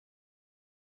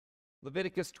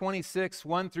Leviticus 26,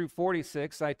 1 through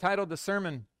 46. I titled the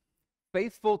sermon,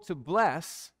 Faithful to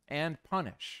Bless and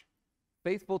Punish.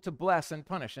 Faithful to bless and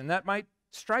punish. And that might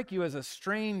strike you as a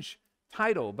strange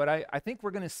title, but I think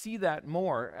we're going to see that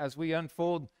more as we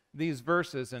unfold these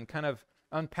verses and kind of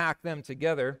unpack them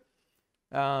together.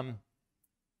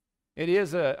 It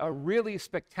is a really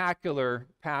spectacular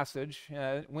passage.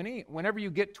 Whenever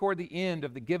you get toward the end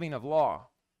of the giving of law,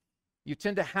 you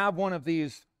tend to have one of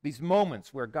these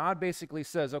moments where God basically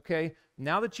says, okay,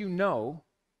 now that you know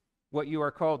what you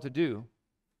are called to do,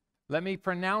 let me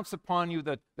pronounce upon you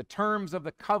the terms of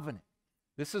the covenant.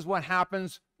 This is what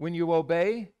happens when you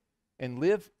obey and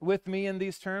live with me in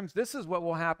these terms. This is what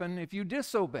will happen if you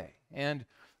disobey. And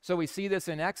so we see this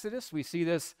in Exodus. We see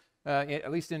this,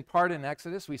 at least in part in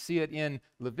Exodus. We see it in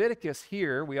Leviticus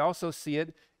here. We also see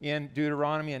it in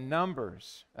Deuteronomy and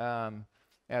Numbers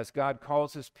as God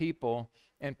calls his people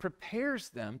and prepares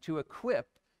them to equip,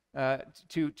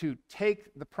 to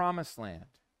take the promised land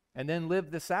and then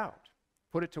live this out,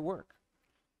 put it to work.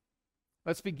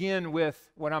 Let's begin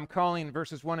with what I'm calling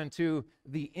verses 1 and 2,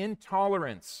 the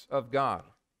intolerance of God.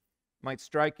 Might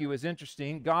strike you as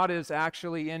interesting. God is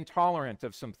actually intolerant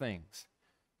of some things.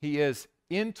 He is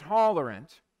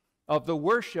intolerant of the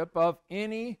worship of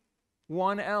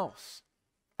anyone else.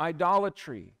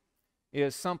 Idolatry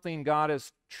is something God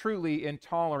is truly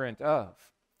intolerant of.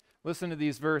 Listen to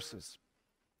these verses.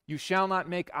 You shall not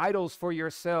make idols for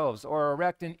yourselves, or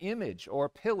erect an image or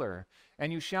pillar,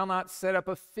 and you shall not set up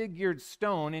a figured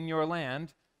stone in your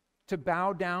land to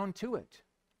bow down to it.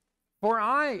 For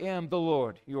I am the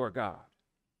Lord your God.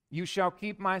 You shall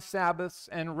keep my Sabbaths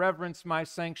and reverence my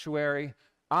sanctuary.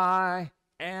 I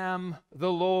am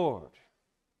the Lord.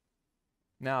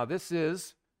 Now, this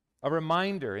is a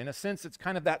reminder. In a sense, it's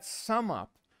kind of that sum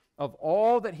up of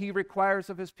all that he requires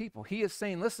of his people. He is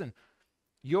saying, listen,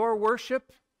 your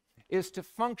worship is to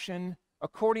function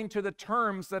according to the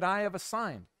terms that I have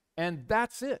assigned. And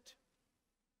that's it.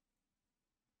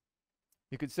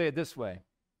 You could say it this way.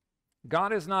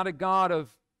 God is not a God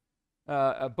of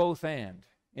a both and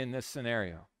in this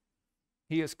scenario.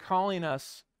 He is calling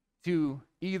us to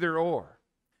either or.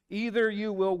 Either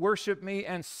you will worship me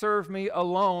and serve me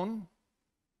alone,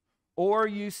 or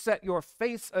you set your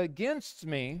face against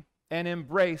me and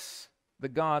embrace the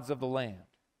gods of the land.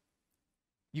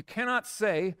 You cannot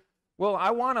say, well,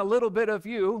 I want a little bit of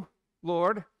you,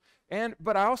 Lord,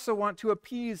 but I also want to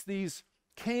appease these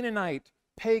Canaanite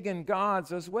pagan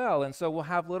gods as well. And so we'll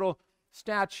have little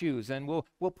statues, and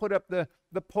we'll put up the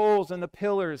poles and the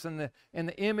pillars and the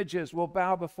images we'll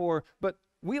bow before. But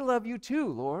we love you too,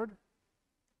 Lord.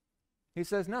 He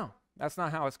says, no, that's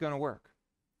not how it's going to work.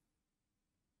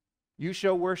 You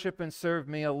shall worship and serve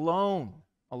me alone.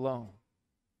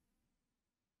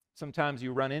 Sometimes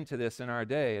you run into this in our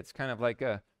day. It's kind of like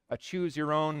a choose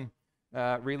your own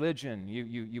religion.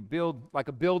 You build like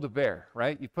a Build-A-Bear,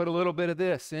 right? You put a little bit of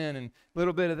this in and a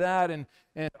little bit of that, and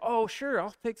oh, sure,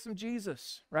 I'll take some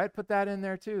Jesus, right? Put that in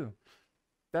there too.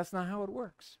 That's not how it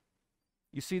works.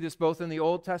 You see this both in the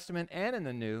Old Testament and in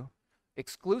the New.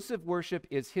 Exclusive worship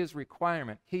is his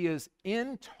requirement. He is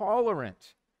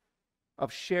intolerant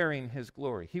of sharing his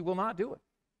glory. He will not do it.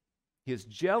 He is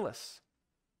jealous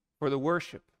for the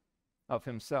worship of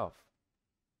himself.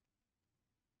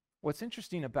 What's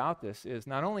interesting about this is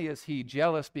not only is he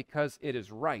jealous because it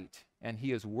is right and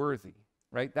he is worthy,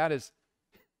 right? That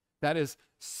is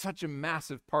such a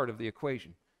massive part of the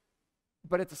equation.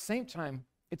 But at the same time,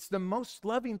 it's the most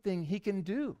loving thing he can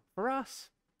do for us,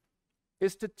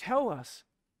 is to tell us,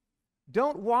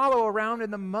 don't wallow around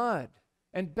in the mud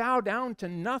and bow down to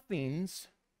nothings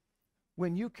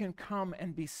when you can come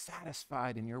and be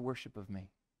satisfied in your worship of me.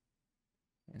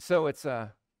 And so it's an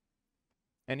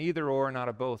either or, not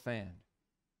a both and.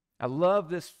 I love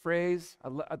this phrase.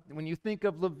 When you think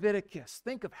of Leviticus,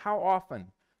 think of how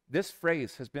often this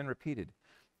phrase has been repeated.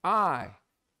 I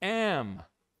am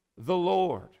the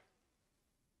Lord.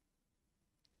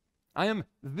 I am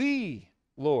the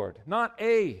Lord, not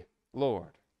a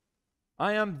Lord.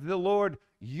 I am the Lord,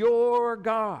 your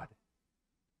God.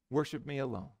 Worship me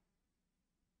alone.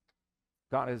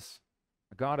 God is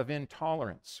a God of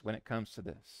intolerance when it comes to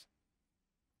this.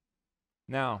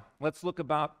 Now, let's look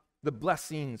about the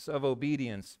blessings of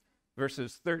obedience,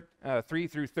 verses 3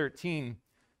 through 13.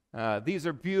 These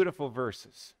are beautiful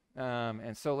verses.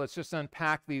 And so let's just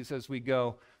unpack these as we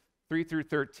go. 3 through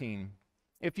 13.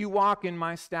 If you walk in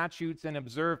my statutes and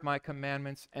observe my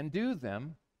commandments and do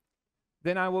them,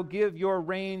 then I will give your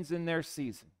rains in their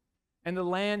season, and the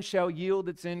land shall yield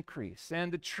its increase,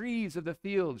 and the trees of the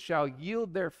field shall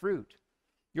yield their fruit.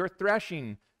 Your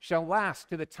threshing shall last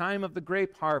to the time of the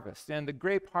grape harvest, and the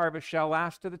grape harvest shall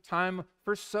last to the time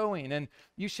for sowing, and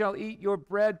you shall eat your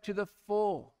bread to the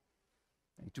full,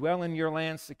 and dwell in your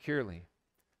land securely.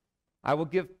 I will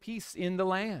give peace in the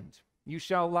land. You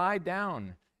shall lie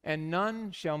down, and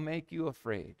none shall make you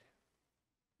afraid.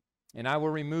 And I will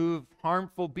remove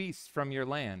harmful beasts from your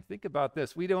land. Think about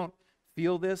this. We don't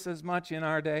feel this as much in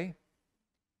our day.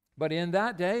 But in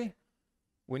that day,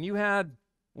 when you had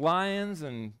lions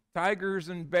and tigers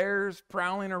and bears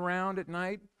prowling around at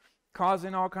night,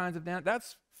 causing all kinds of damage,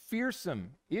 that's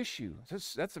fearsome issue.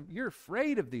 You're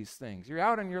afraid of these things. You're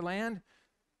out on your land.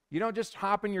 You don't just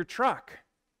hop in your truck,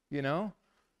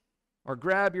 or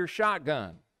grab your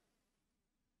shotgun.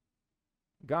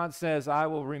 God says, I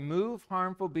will remove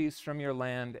harmful beasts from your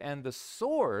land, and the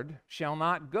sword shall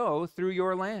not go through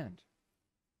your land.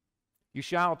 You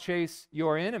shall chase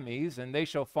your enemies, and they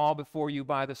shall fall before you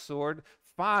by the sword.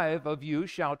 5 of you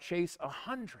shall chase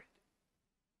 100.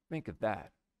 Think of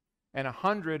that. And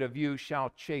 100 of you shall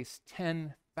chase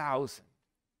 10,000.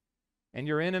 And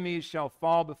your enemies shall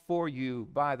fall before you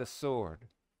by the sword.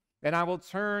 And I will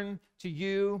turn to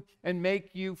you and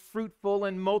make you fruitful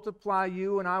and multiply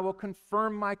you, and I will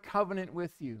confirm my covenant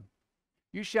with you.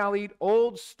 You shall eat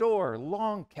old store,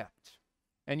 long kept,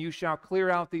 and you shall clear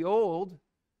out the old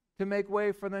to make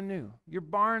way for the new. Your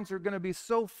barns are going to be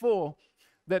so full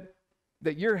that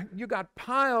you got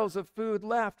piles of food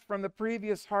left from the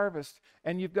previous harvest,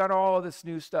 and you've got all of this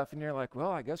new stuff, and you're like,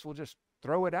 well, I guess we'll just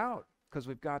throw it out because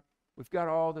we've got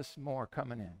all this more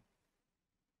coming in.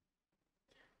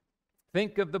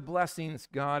 Think of the blessings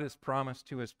God has promised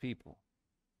to his people.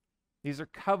 These are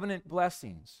covenant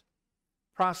blessings: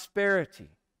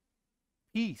 prosperity,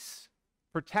 peace,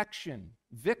 protection,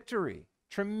 victory,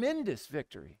 tremendous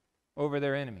victory over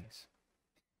their enemies.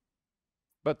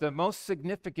 But the most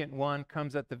significant one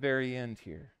comes at the very end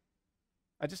here.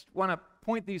 I just want to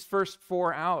point these first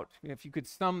 4 out. If you could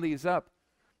sum these up.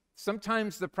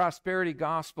 Sometimes the prosperity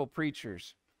gospel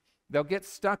preachers, they'll get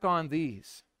stuck on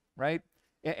these, right?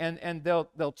 And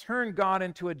they'll turn God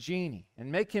into a genie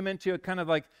and make him into a kind of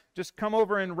like, just come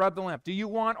over and rub the lamp. Do you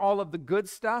want all of the good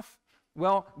stuff?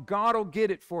 Well, God will get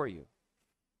it for you.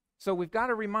 So we've got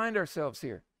to remind ourselves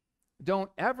here, don't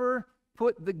ever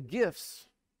put the gifts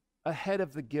ahead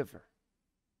of the giver.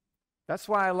 That's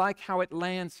why I like how it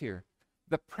lands here.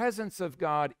 The presence of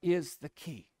God is the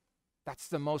key. That's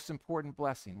the most important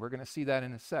blessing. We're going to see that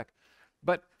in a sec.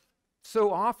 But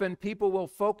so often people will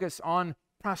focus on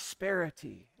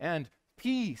prosperity and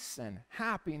peace and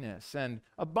happiness and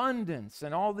abundance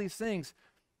and all these things.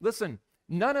 Listen,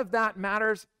 none of that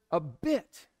matters a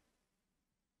bit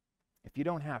if you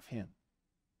don't have him.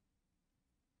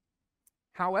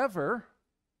 However,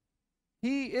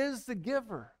 he is the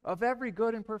giver of every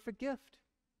good and perfect gift.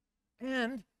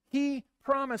 And he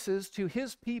promises to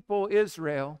his people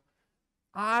Israel,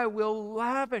 I will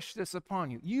lavish this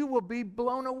upon you. You will be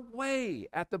blown away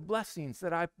at the blessings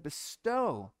that I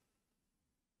bestow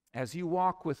as you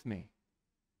walk with me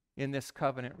in this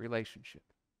covenant relationship.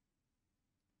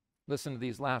 Listen to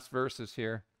these last verses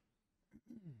here.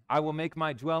 I will make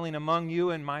my dwelling among you,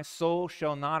 and my soul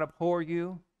shall not abhor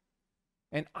you,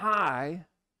 and I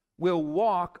will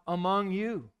walk among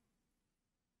you,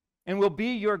 and will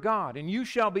be your God, and you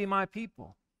shall be my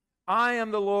people. I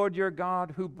am the Lord your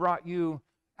God who brought you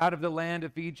out of the land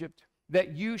of Egypt,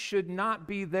 that you should not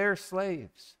be their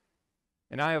slaves.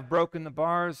 And I have broken the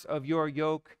bars of your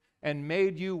yoke and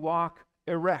made you walk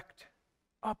erect,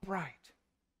 upright.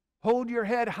 Hold your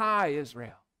head high,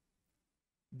 Israel.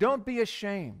 Don't be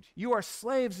ashamed. You are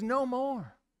slaves no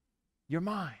more. You're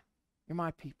mine. You're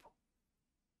my people.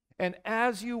 And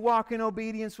as you walk in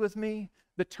obedience with me,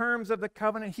 the terms of the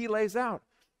covenant he lays out,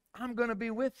 I'm going to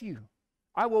be with you.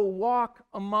 I will walk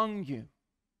among you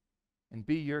and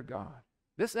be your God.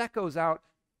 This echoes out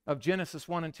of Genesis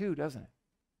 1 and 2, doesn't it?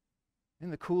 In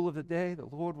the cool of the day, the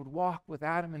Lord would walk with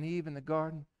Adam and Eve in the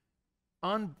garden.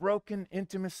 Unbroken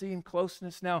intimacy and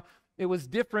closeness. Now, it was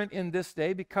different in this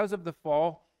day because of the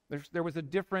fall. There was a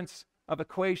difference of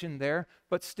equation there,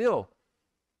 but still,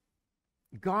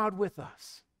 God with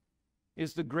us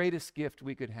is the greatest gift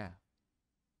we could have.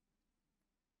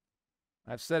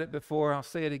 I've said it before, I'll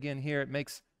say it again here. It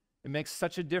makes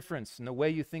such a difference in the way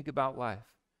you think about life.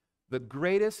 The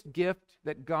greatest gift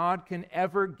that God can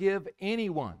ever give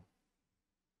anyone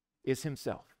is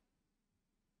himself.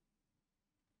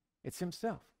 It's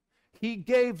himself. He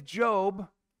gave Job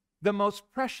the most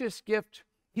precious gift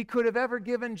he could have ever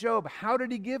given Job. How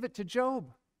did he give it to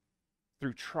Job?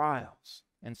 Through trials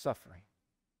and suffering.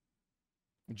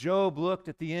 Job looked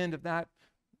at the end of that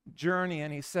journey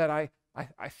and he said, I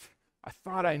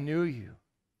thought I knew you.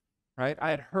 right?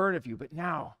 I had heard of you, but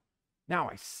now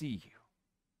I see you.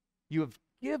 You have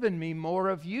given me more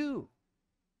of you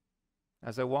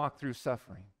as I walk through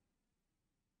suffering.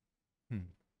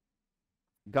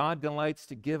 God delights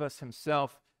to give us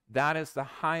himself. That is the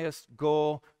highest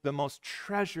goal, the most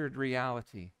treasured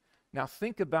reality. Now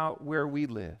think about where we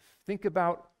live. Think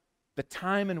about the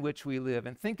time in which we live,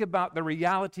 and think about the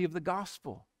reality of the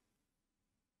gospel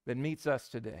that meets us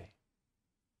today.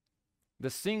 The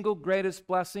single greatest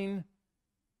blessing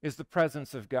is the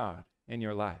presence of God in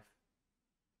your life.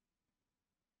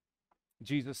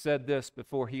 Jesus said this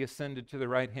before he ascended to the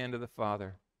right hand of the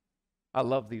Father. I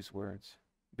love these words.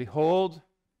 Behold,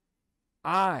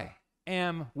 I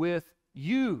am with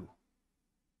you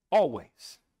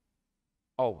always,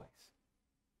 always,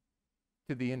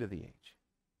 to the end of the age.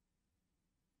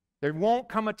 There won't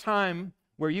come a time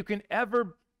where you can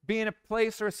ever be in a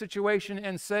place or a situation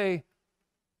and say,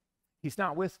 he's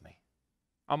not with me.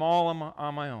 I'm all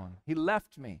on my own. He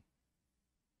left me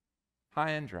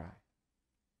high and dry.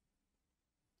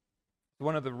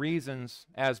 One of the reasons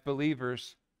as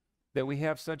believers that we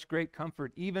have such great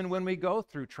comfort, even when we go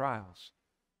through trials,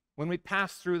 when we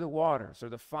pass through the waters or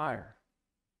the fire,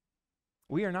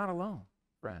 we are not alone,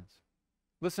 friends.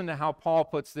 Listen to how Paul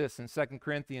puts this in 2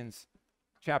 Corinthians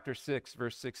chapter 6,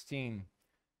 verse 16.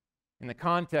 In the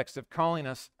context of calling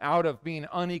us out of being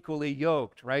unequally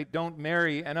yoked, right? Don't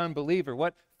marry an unbeliever.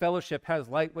 What fellowship has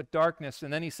light with darkness?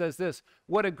 And then he says this,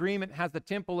 what agreement has the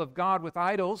temple of God with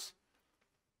idols?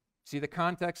 See the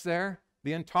context there?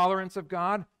 The intolerance of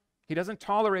God. He doesn't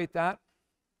tolerate that.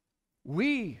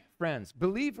 We, friends,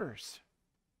 believers,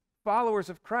 followers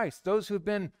of Christ, those who've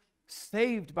been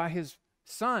saved by his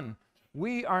Son,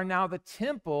 we are now the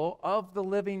temple of the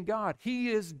living God. He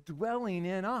is dwelling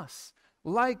in us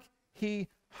like he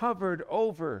hovered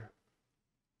over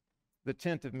the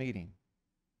tent of meeting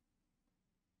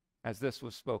as this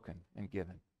was spoken and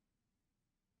given.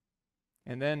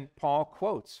 And then Paul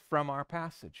quotes from our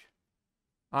passage.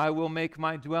 I will make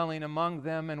my dwelling among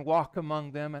them and walk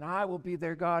among them, and I will be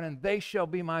their God, and they shall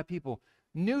be my people.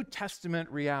 New Testament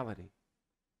reality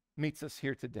meets us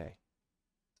here today.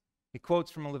 He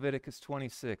quotes from Leviticus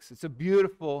 26. It's a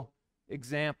beautiful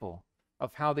example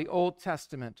of how the Old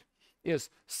Testament is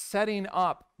setting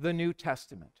up the New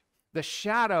Testament, the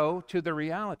shadow to the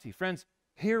reality. Friends,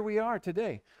 here we are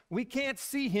today. We can't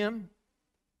see him,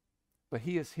 but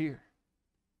he is here.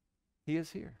 He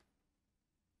is here.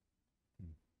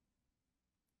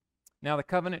 Now, the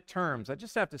covenant terms, I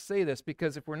just have to say this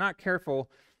because if we're not careful,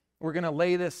 we're going to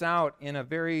lay this out in a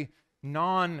very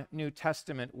non-New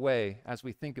Testament way as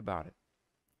we think about it.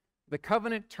 The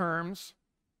covenant terms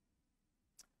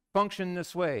function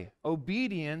this way.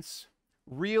 Obedience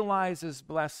realizes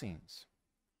blessings.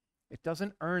 It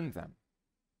doesn't earn them.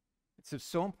 It's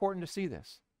so important to see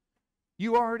this.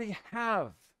 You already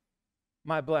have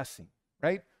my blessing,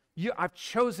 right? I've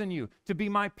chosen you to be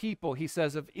my people, he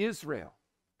says, of Israel.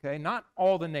 Okay, not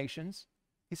all the nations.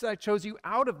 He said, I chose you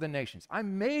out of the nations. I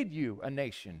made you a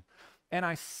nation, and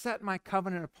I set my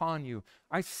covenant upon you.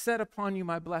 I set upon you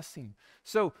my blessing.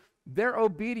 So their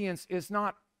obedience is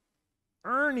not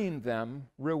earning them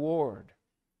reward.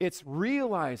 It's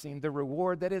realizing the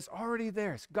reward that is already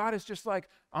theirs. God is just like,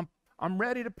 I'm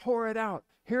ready to pour it out.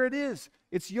 Here it is.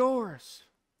 It's yours.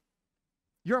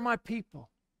 You're my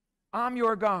people. I'm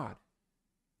your God.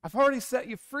 I've already set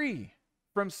you free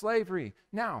from slavery.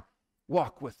 Now,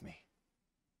 walk with me.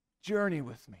 Journey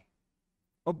with me.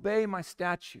 Obey my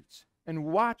statutes and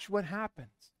watch what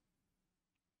happens.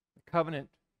 The covenant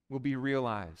will be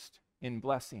realized in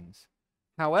blessings.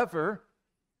 However,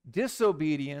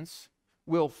 disobedience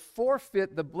will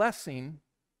forfeit the blessing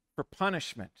for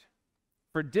punishment,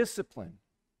 for discipline.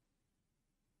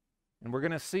 And we're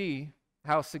going to see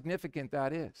how significant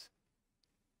that is.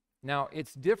 Now,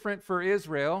 it's different for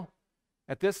Israel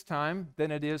at this time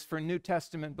than it is for New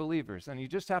Testament believers. And you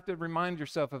just have to remind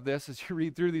yourself of this as you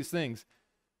read through these things.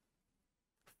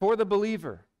 For the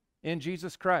believer in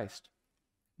Jesus Christ,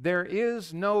 there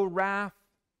is no wrath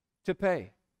to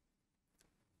pay.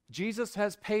 Jesus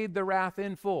has paid the wrath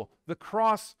in full. The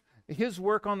cross, his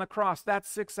work on the cross, that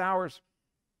 6 hours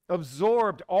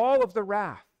absorbed all of the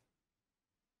wrath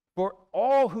for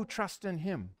all who trust in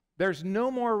him. There's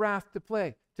no more wrath to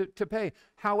pay.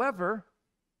 However,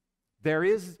 there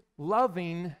is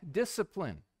loving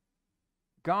discipline.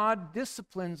 God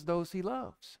disciplines those he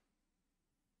loves.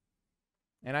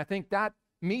 And I think that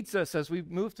meets us as we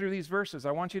move through these verses.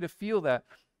 I want you to feel that.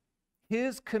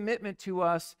 His commitment to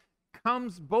us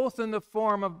comes both in the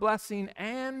form of blessing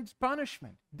and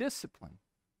punishment, discipline.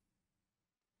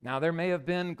 Now, there may have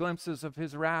been glimpses of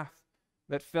his wrath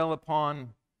that fell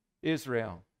upon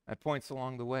Israel at points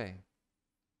along the way.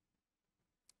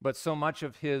 But so much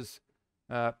of his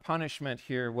punishment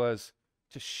here was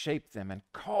to shape them and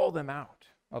call them out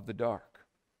of the dark,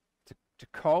 to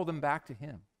call them back to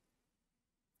him.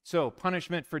 So,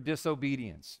 punishment for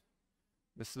disobedience.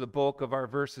 This is the bulk of our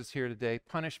verses here today.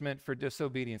 Punishment for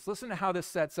disobedience. Listen to how this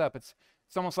sets up. It's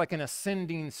almost like an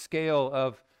ascending scale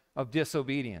of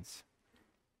disobedience.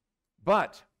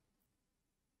 But,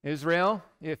 Israel,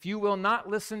 if you will not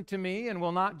listen to me and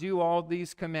will not do all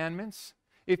these commandments,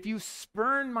 if you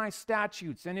spurn my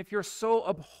statutes, and if your soul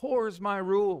abhors my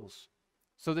rules,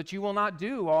 so that you will not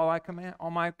do all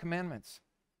my commandments,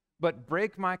 but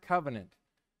break my covenant,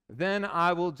 then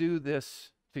I will do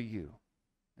this to you.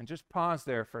 And just pause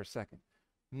there for a second.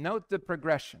 Note the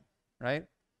progression, right?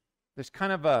 There's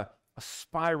kind of a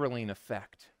spiraling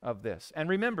effect of this. And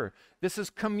remember, this is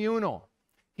communal.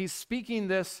 He's speaking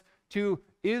this to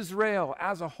Israel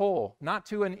as a whole, not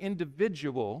to an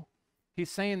individual. He's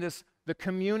saying this, the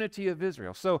community of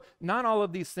Israel. So not all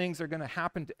of these things are going to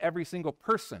happen to every single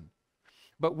person.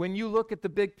 But when you look at the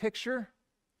big picture,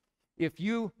 if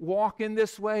you walk in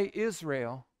this way,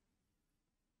 Israel,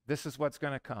 this is what's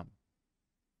going to come.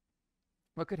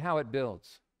 Look at how it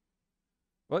builds.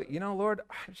 Well, Lord,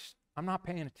 I'm not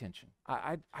paying attention.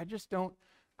 I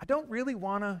don't really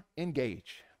want to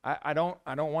engage. I don't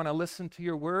want to listen to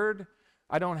your word.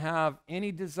 I don't have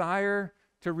any desire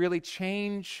to really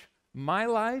change my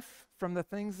life from the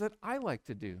things that I like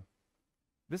to do.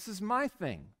 This is my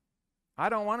thing. I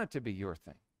don't want it to be your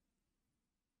thing.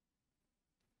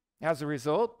 As a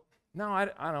result, no, I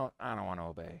don't want to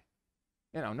obey.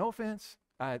 No offense,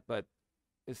 but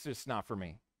it's just not for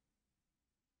me.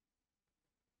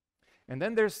 And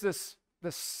then there's this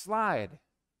slide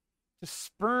to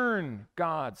spurn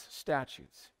God's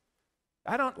statutes.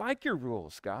 I don't like your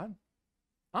rules, God.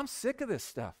 I'm sick of this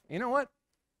stuff. You know what?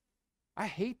 I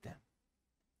hate them.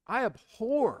 I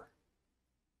abhor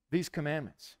these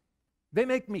commandments. They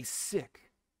make me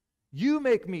sick. You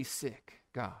make me sick,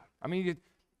 God. I mean,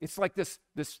 it's like this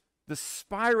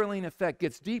spiraling effect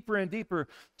gets deeper and deeper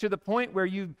to the point where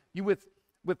you with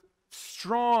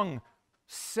strong,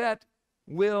 set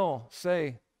will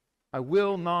say, I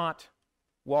will not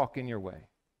walk in your way.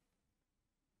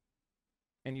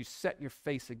 And you set your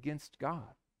face against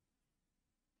God.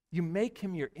 You make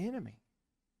him your enemy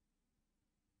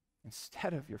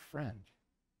instead of your friend.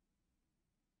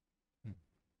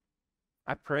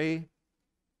 I pray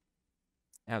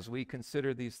as we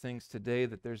consider these things today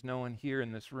that there's no one here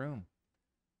in this room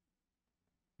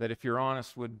that, if you're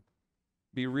honest, would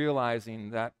be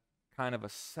realizing that kind of a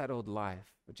settled life,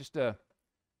 but just I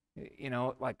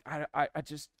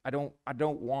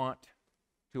don't want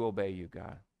to obey you,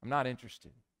 God. I'm not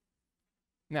interested.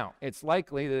 Now, it's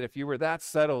likely that if you were that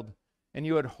settled and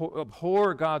you would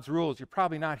abhor God's rules, you're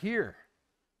probably not here,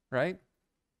 right?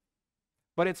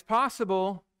 But it's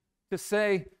possible to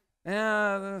say,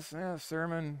 this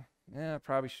sermon,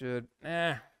 probably should.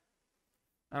 I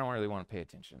don't really want to pay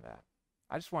attention to that.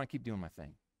 I just want to keep doing my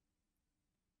thing.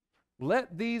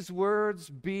 Let these words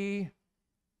be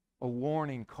a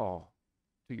warning call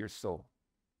to your soul.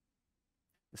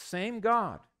 The same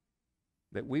God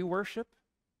that we worship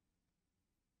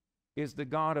is the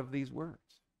God of these words.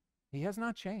 He has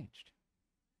not changed.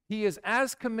 He is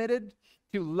as committed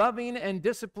to loving and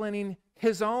disciplining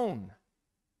his own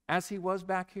as he was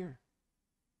back here.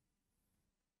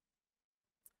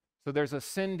 So there's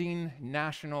ascending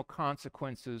national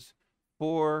consequences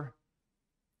for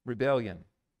rebellion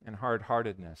and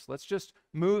hard-heartedness. Let's just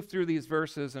move through these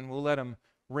verses and we'll let them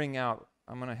ring out.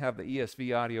 I'm going to have the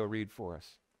ESV audio read for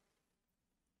us.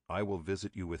 I will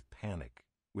visit you with panic,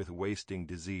 with wasting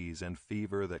disease and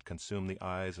fever that consume the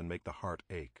eyes and make the heart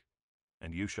ache.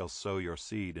 And you shall sow your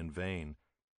seed in vain,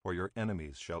 for your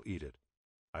enemies shall eat it.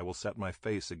 I will set my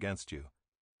face against you,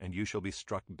 and you shall be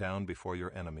struck down before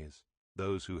your enemies.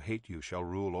 Those who hate you shall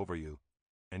rule over you,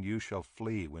 and you shall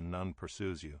flee when none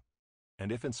pursues you.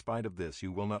 And if in spite of this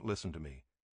you will not listen to me,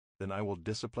 then I will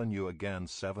discipline you again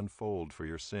sevenfold for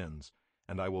your sins,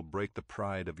 and I will break the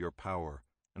pride of your power,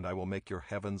 and I will make your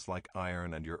heavens like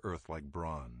iron and your earth like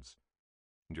bronze.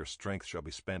 And your strength shall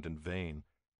be spent in vain,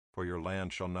 for your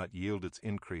land shall not yield its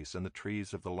increase, and the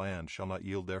trees of the land shall not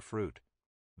yield their fruit.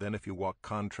 Then if you walk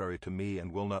contrary to me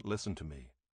and will not listen to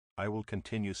me, I will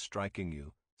continue striking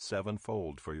you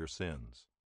sevenfold for your sins.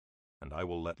 And I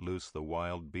will let loose the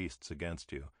wild beasts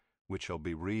against you, which shall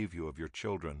bereave you of your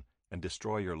children, and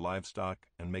destroy your livestock,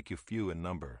 and make you few in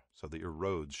number, so that your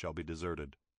roads shall be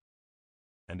deserted.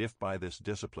 And if by this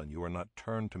discipline you are not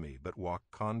turned to me, but walk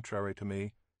contrary to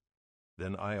me,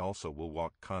 then I also will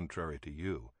walk contrary to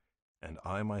you, And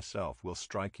I myself will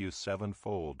strike you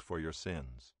sevenfold for your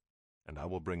sins, and I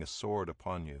will bring a sword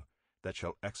upon you that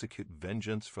shall execute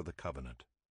vengeance for the covenant.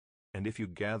 And if you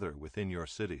gather within your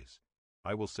cities,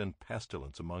 I will send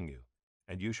pestilence among you,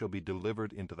 and you shall be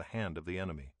delivered into the hand of the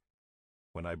enemy.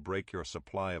 When I break your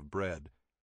supply of bread,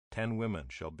 10 women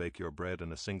shall bake your bread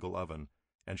in a single oven,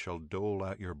 and shall dole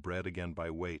out your bread again by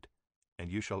weight,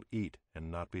 and you shall eat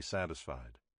and not be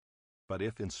satisfied. But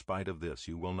if in spite of this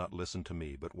you will not listen to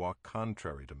me, but walk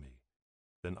contrary to me,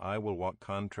 then I will walk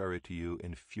contrary to you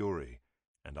in fury,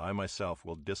 and I myself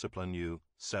will discipline you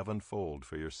sevenfold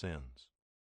for your sins.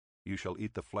 You shall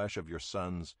eat the flesh of your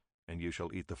sons, and you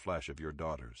shall eat the flesh of your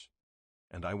daughters.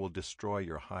 And I will destroy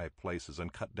your high places,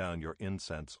 and cut down your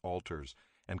incense altars,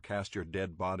 and cast your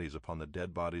dead bodies upon the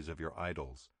dead bodies of your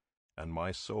idols. And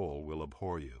my soul will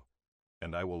abhor you.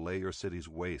 And I will lay your cities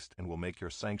waste, and will make your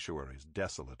sanctuaries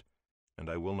desolate, and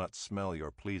I will not smell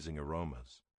your pleasing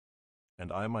aromas.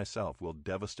 And I myself will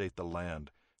devastate the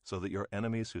land, so that your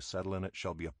enemies who settle in it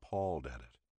shall be appalled at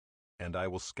it. And I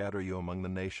will scatter you among the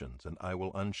nations, and I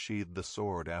will unsheathe the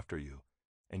sword after you.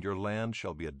 And your land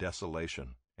shall be a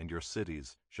desolation, and your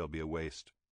cities shall be a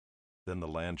waste. Then the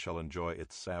land shall enjoy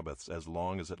its Sabbaths as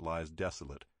long as it lies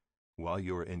desolate, while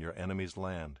you are in your enemy's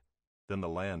land. Then the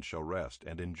land shall rest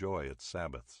and enjoy its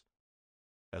Sabbaths.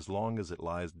 As long as it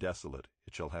lies desolate,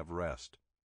 it shall have rest,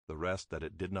 the rest that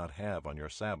it did not have on your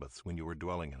Sabbaths when you were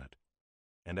dwelling in it.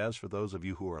 And as for those of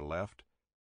you who are left,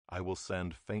 I will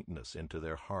send faintness into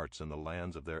their hearts in the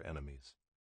lands of their enemies.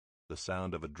 The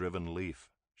sound of a driven leaf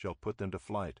shall put them to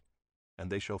flight, and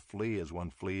they shall flee as one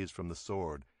flees from the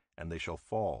sword, and they shall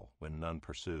fall when none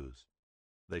pursues.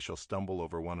 They shall stumble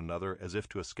over one another as if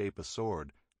to escape a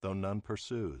sword, though none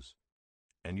pursues.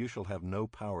 And you shall have no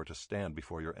power to stand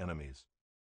before your enemies.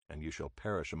 And you shall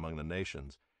perish among the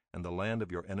nations, and the land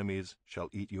of your enemies shall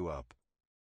eat you up.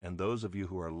 And those of you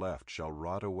who are left shall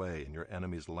rot away in your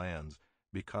enemies' lands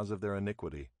because of their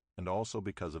iniquity, and also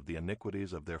because of the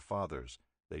iniquities of their fathers.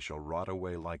 They shall rot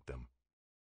away like them.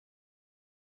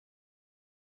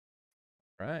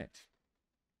 Right.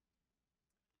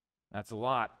 That's a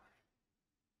lot.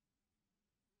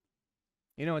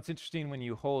 You know, it's interesting when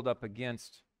you hold up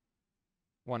against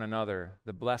one another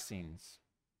the blessings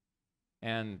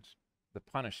and the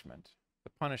punishment.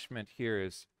 The punishment here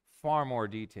is far more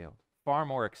detailed, far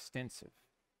more extensive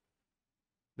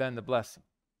than the blessing.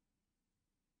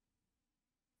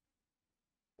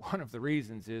 One of the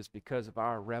reasons is because of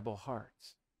our rebel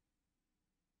hearts.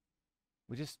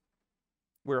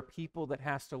 We're a people that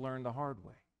has to learn the hard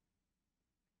way.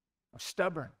 We're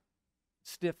stubborn,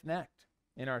 stiff-necked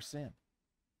in our sin.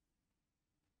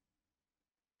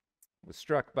 I was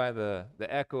struck by the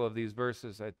echo of these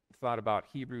verses. I thought about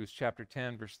Hebrews chapter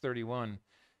 10, verse 31.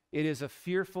 It is a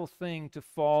fearful thing to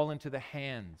fall into the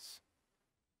hands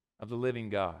of the living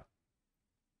God.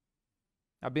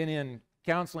 I've been in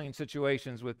counseling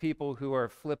situations with people who are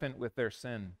flippant with their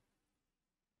sin.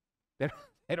 They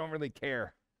don't really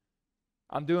care.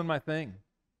 I'm doing my thing.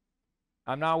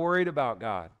 I'm not worried about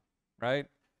God, right?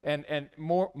 And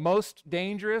most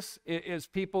dangerous is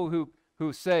people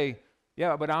who say,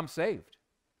 yeah, but I'm saved.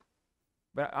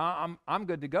 But I'm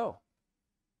good to go.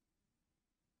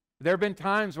 There have been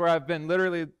times where I've been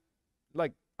literally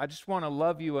like, I just want to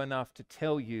love you enough to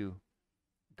tell you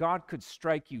God could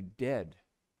strike you dead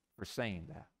for saying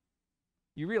that.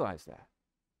 You realize that?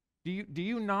 Do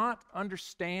you not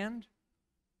understand?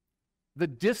 The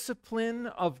discipline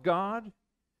of God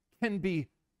can be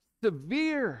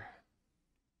severe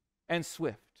and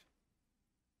swift.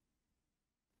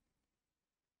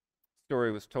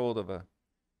 Story was told of a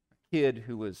kid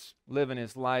who was living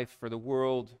his life for the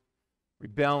world,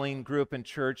 rebelling, grew up in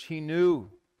church. He knew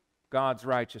God's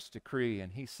righteous decree,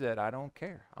 and he said, I don't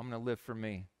care. I'm going to live for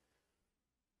me.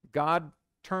 God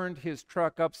turned his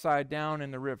truck upside down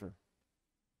in the river.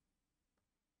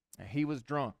 And he was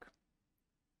drunk.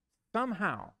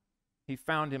 Somehow, he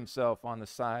found himself on the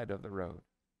side of the road.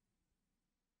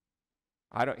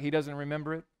 He doesn't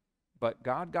remember it, but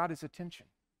God got his attention.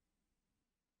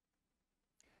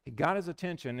 He got his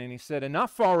attention and he said,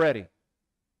 enough already.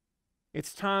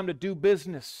 It's time to do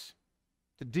business,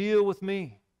 to deal with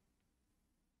me.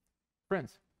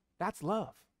 Friends, that's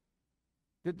love.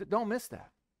 Don't miss that.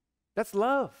 That's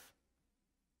love.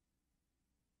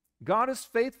 God is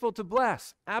faithful to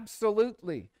bless,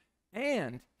 absolutely.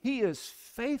 And he is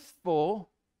faithful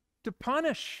to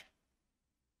punish.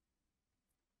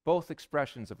 Both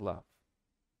expressions of love.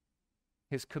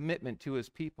 His commitment to his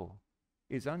people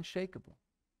is unshakable.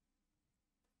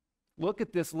 Look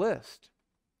at this list.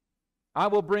 I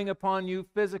will bring upon you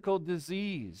physical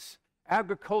disease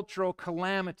agricultural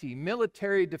calamity,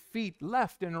 military defeat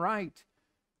left and right.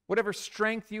 Whatever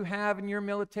strength you have in your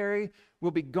military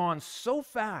will be gone so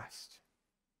fast.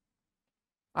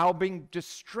 I'll bring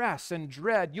distress and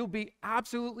dread. You'll be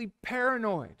absolutely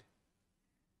paranoid.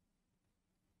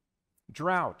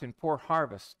 Drought and poor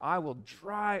harvest. I will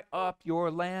dry up your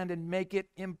land and make it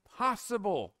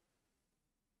impossible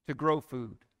to grow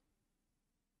food.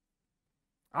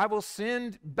 I will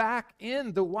send back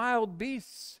in the wild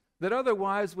beasts that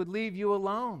otherwise would leave you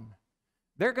alone.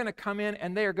 They're going to come in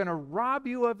and they are going to rob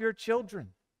you of your children.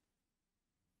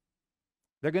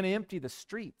 They're going to empty the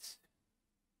streets.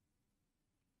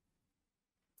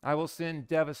 I will send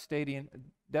devastating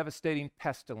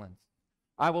pestilence.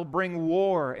 I will bring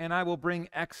war and I will bring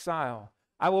exile.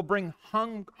 I will bring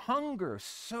hunger.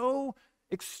 So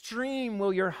extreme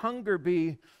will your hunger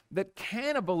be that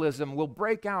cannibalism will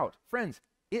break out. Friends,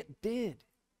 it did.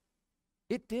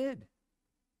 It did.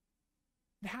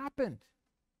 It happened.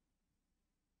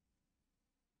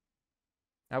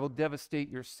 I will devastate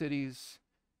your cities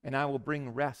and I will bring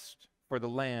rest for the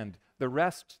land, the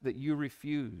rest that you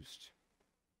refused.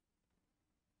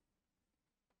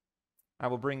 I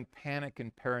will bring panic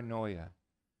and paranoia.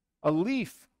 A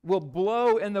leaf will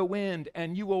blow in the wind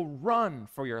and you will run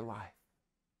for your life.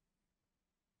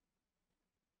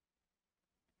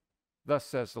 Thus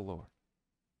says the Lord.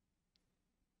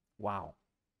 Wow.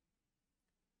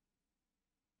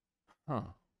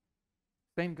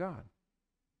 Same God.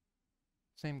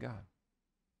 Same God.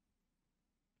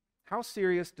 How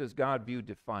serious does God view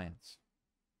defiance?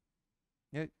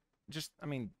 Just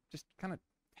kind of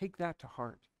take that to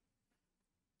heart.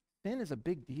 Sin is a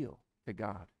big deal to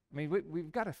God. I mean,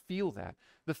 we've got to feel that.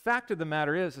 The fact of the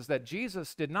matter is that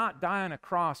Jesus did not die on a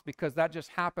cross because that just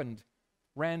happened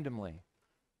randomly.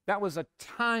 That was a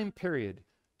time period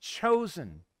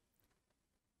chosen.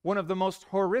 One of the most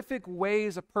horrific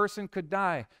ways a person could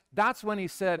die. That's when he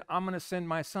said, I'm going to send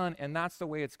my son, and that's the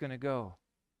way it's going to go.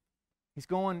 He's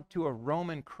going to a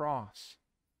Roman cross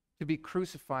to be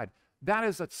crucified. That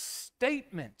is a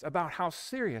statement about how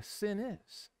serious sin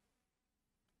is.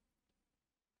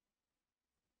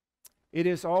 It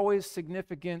is always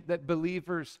significant that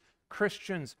believers,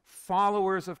 Christians,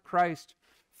 followers of Christ,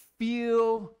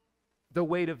 feel the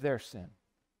weight of their sin.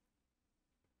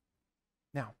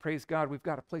 Now, praise God, we've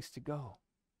got a place to go.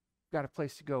 We've got a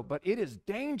place to go. But it is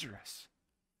dangerous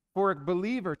for a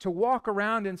believer to walk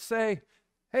around and say,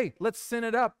 hey, let's sin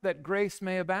it up that grace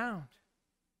may abound.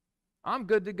 I'm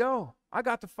good to go. I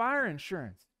got the fire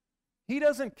insurance. He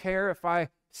doesn't care if I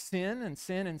sin and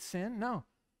sin and sin. No.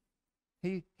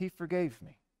 He forgave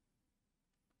me.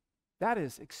 That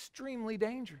is extremely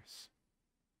dangerous.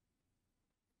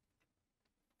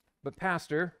 But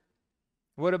Pastor,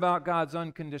 what about God's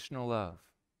unconditional love?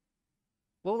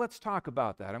 Well, let's talk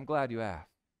about that. I'm glad you asked.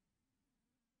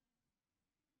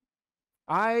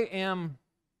 I am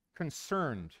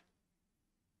concerned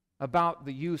about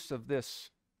the use of this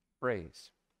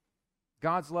phrase.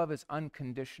 God's love is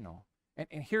unconditional.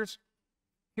 And here's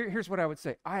what I would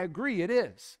say. I agree, it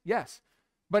is. Yes.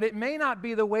 But it may not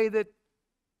be the way that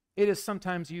it is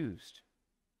sometimes used.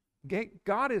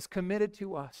 God is committed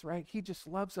to us, right? He just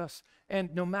loves us.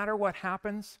 And no matter what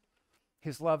happens,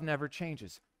 his love never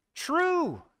changes.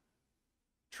 True.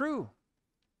 True.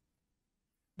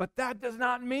 But that does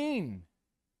not mean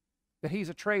that he's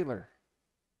a trailer.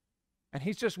 And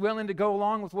he's just willing to go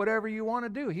along with whatever you want to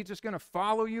do. He's just going to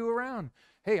follow you around.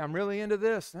 Hey, I'm really into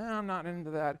this. No, I'm not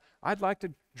into that. I'd like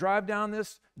to drive down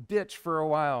this ditch for a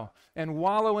while and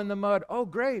wallow in the mud. Oh,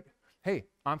 great. Hey,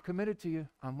 I'm committed to you.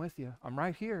 I'm with you. I'm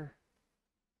right here.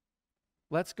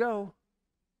 Let's go.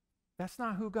 That's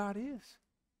not who God is.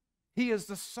 He is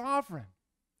the sovereign.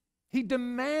 He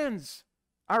demands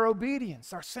our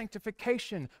obedience, our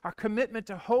sanctification, our commitment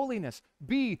to holiness.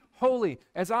 Be holy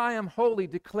as I am holy,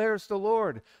 declares the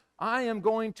Lord. I am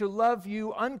going to love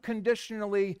you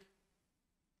unconditionally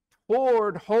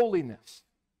toward holiness.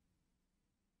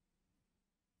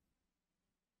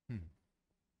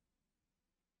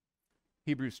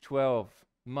 Hebrews 12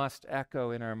 must echo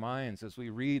in our minds as we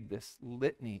read this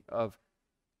litany of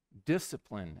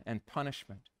discipline and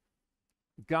punishment.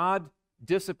 God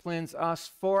disciplines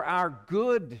us for our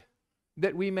good,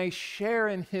 that we may share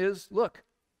in his,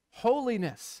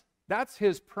 holiness. That's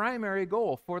his primary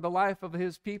goal for the life of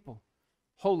his people.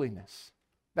 Holiness.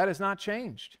 That has not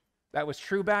changed. That was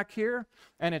true back here,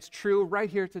 and it's true right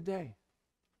here today.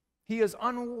 He is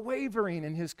unwavering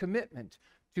in his commitment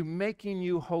to making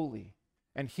you holy,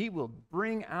 and he will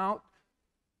bring out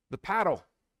the paddle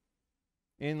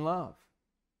in love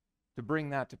to bring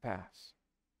that to pass.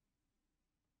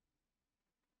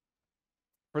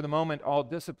 For the moment, all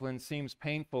discipline seems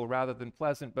painful rather than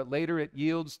pleasant, but later it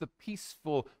yields the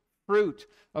peaceful fruit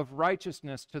of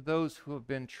righteousness to those who have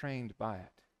been trained by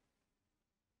it.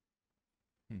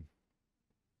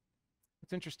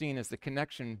 What's interesting is the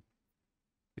connection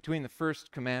between the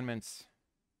first commandments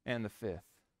and the fifth.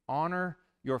 Honor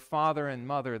your father and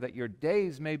mother, that your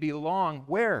days may be long.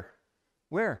 Where?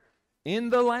 Where?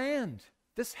 In the land.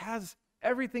 This has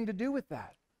everything to do with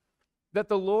that. That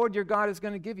the Lord your God is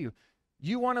going to give you.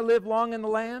 You want to live long in the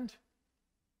land?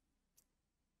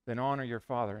 Then honor your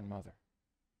father and mother.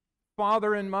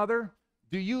 Father and mother,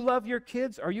 do you love your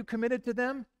kids? Are you committed to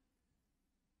them?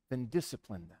 Then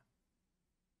discipline them.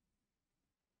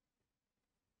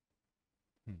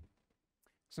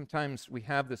 Sometimes we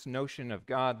have this notion of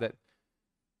God that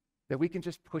we can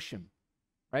just push him,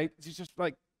 right? He's just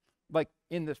like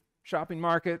in the shopping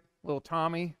market, little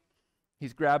Tommy,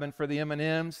 he's grabbing for the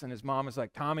M&Ms, and his mom is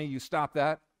like, Tommy, you stop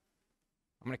that.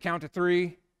 I'm going to count to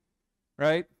 3,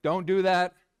 right? Don't do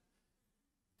that.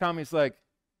 Tommy's like,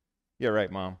 yeah, right,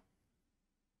 Mom.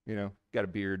 You know, got a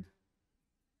beard.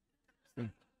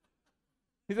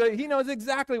 He's like, he knows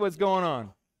exactly what's going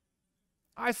on.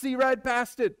 I see right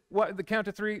past it. What, the count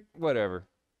to 3? Whatever.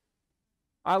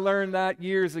 I learned that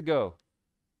years ago.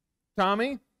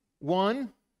 Tommy, 1,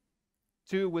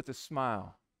 2 with a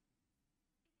smile.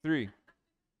 3.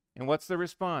 And what's the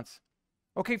response?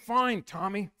 Okay, fine,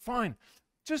 Tommy, fine.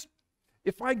 Just,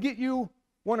 if I get you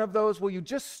one of those, will you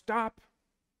just stop?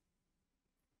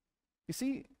 You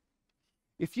see,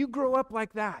 if you grow up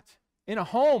like that in a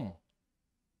home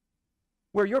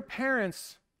where your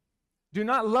parents do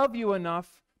not love you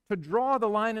enough to draw the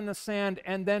line in the sand,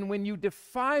 and then when you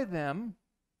defy them,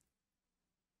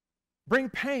 bring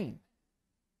pain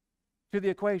to the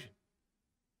equation.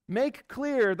 Make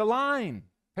clear the line,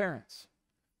 parents,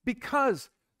 because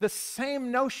the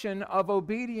same notion of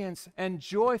obedience and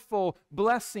joyful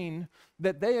blessing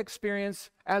that they experience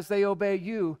as they obey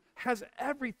you has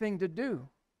everything to do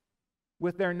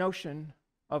with their notion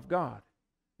of God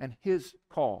and his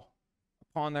call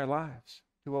upon their lives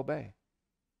to obey.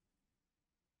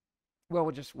 Well,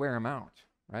 we'll just wear them out,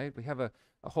 right? We have a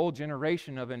whole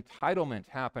generation of entitlement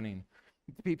happening.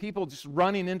 People just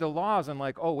running into laws and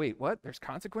like, oh, wait, what? There's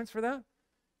consequence for that?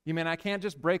 You mean I can't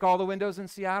just break all the windows in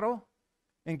Seattle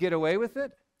and get away with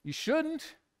it? You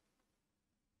shouldn't.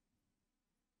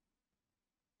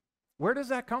 Where does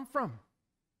that come from?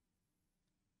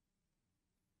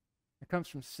 It comes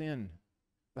from sin.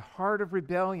 The heart of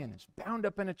rebellion is bound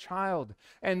up in a child,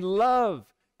 and love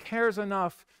cares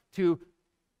enough to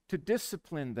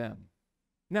discipline them.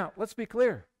 Now, let's be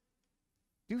clear.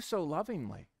 Do so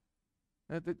lovingly.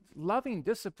 The loving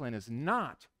discipline is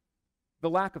not the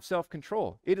lack of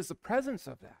self-control. It is the presence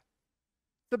of that.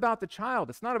 It's about the child.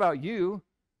 It's not about you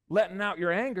letting out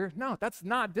your anger. No, that's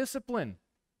not discipline.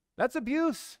 That's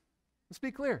abuse. Let's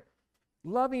be clear.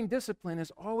 Loving discipline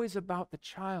is always about the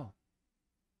child.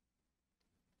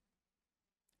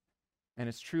 And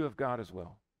it's true of God as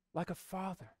well. Like a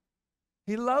father.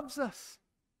 He loves us.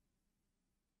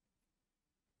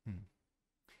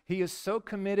 He is so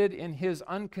committed in his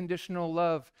unconditional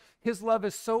love. His love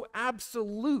is so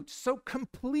absolute, so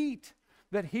complete,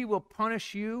 that he will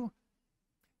punish you.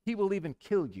 He will even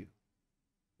kill you,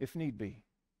 if need be,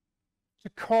 to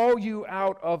call you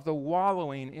out of the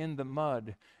wallowing in the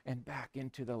mud and back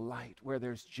into the light where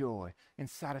there's joy and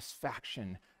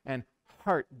satisfaction and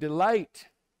heart delight.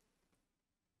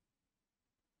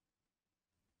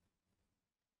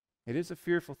 It is a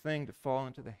fearful thing to fall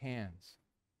into the hands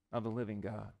of the living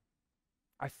God.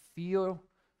 I feel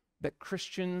that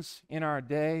Christians in our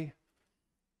day,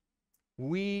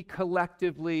 we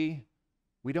collectively,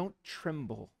 we don't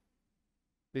tremble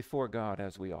before God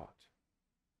as we ought.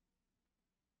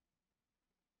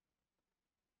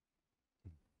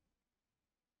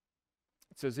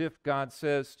 It's as if God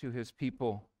says to his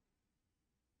people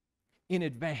in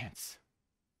advance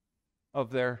of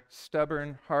their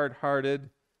stubborn, hard-hearted,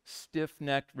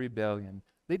 stiff-necked rebellion.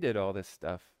 They did all this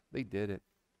stuff. They did it,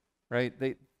 right?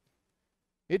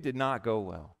 It did not go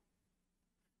well.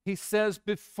 He says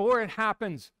before it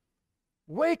happens,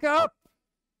 wake up,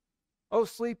 O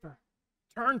sleeper.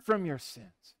 Turn from your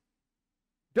sins.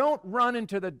 Don't run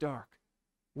into the dark.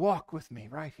 Walk with me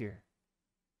right here.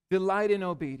 Delight in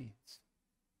obedience.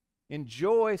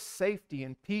 Enjoy safety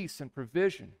and peace and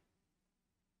provision.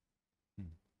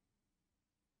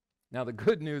 Now the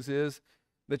good news is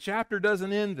the chapter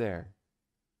doesn't end there.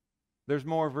 There's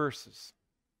more verses.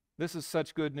 This is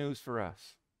such good news for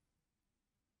us.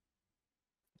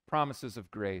 Promises of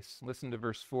grace. Listen to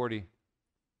verse 40.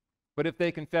 But if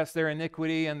they confess their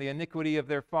iniquity and the iniquity of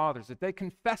their fathers, if they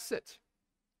confess it,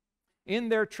 in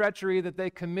their treachery that they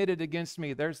committed against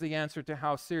me. There's the answer to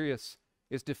how serious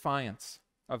is defiance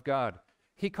of God.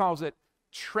 He calls it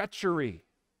treachery.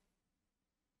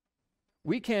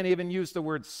 We can't even use the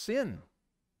word sin.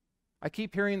 I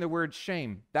keep hearing the word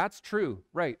shame. That's true,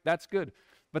 right? That's good.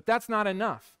 But that's not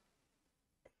enough.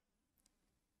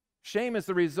 Shame is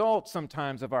the result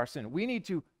sometimes of our sin. We need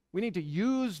to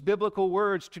use biblical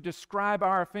words to describe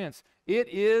our offense. It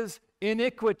is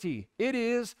iniquity. It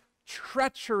is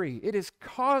treachery. It is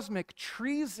cosmic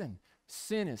treason.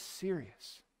 Sin is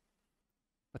serious.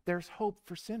 But there's hope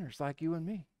for sinners like you and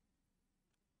me.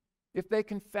 If they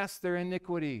confess their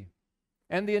iniquity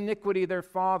and the iniquity their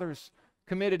fathers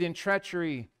committed in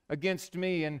treachery against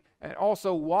me, and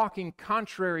also walking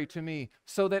contrary to me,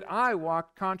 so that I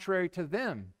walked contrary to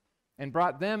them and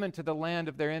brought them into the land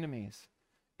of their enemies.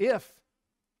 If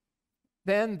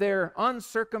then their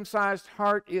uncircumcised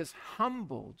heart is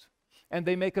humbled and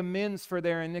they make amends for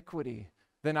their iniquity,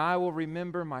 then I will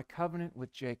remember my covenant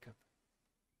with Jacob.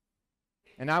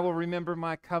 And I will remember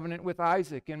my covenant with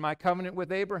Isaac and my covenant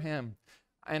with Abraham.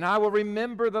 And I will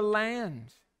remember the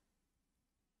land.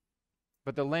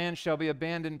 But the land shall be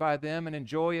abandoned by them and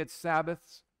enjoy its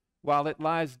Sabbaths while it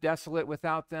lies desolate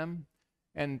without them.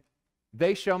 And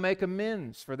they shall make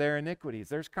amends for their iniquities.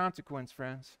 There's consequence,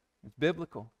 friends. It's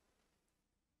biblical.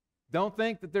 Don't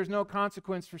think that there's no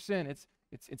consequence for sin.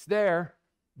 It's there,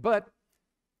 but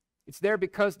it's there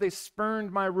because they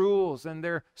spurned my rules and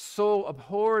their soul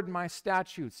abhorred my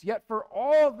statutes. Yet for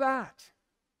all that,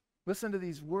 listen to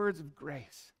these words of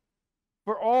grace.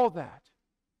 For all that,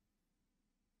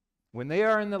 when they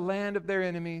are in the land of their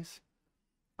enemies,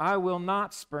 I will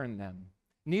not spurn them.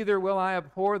 Neither will I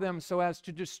abhor them so as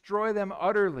to destroy them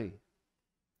utterly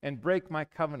and break my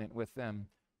covenant with them.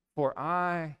 For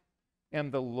I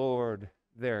am the Lord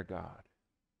their God.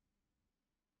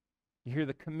 You hear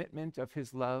the commitment of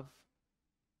his love?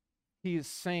 He is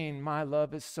saying, my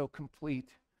love is so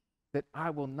complete that I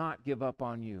will not give up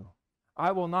on you.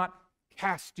 I will not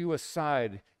cast you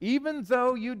aside, even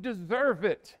though you deserve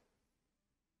it.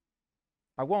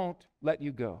 I won't let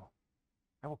you go.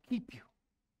 I will keep you.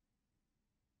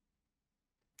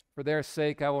 For their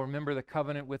sake, I will remember the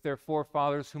covenant with their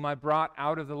forefathers, whom I brought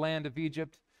out of the land of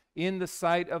Egypt in the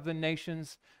sight of the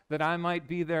nations, that I might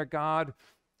be their God.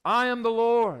 I am the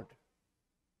Lord.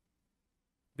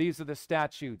 These are the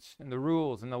statutes and the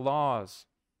rules and the laws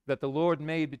that the Lord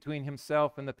made between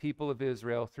himself and the people of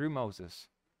Israel through Moses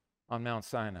on Mount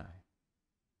Sinai.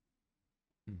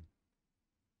 You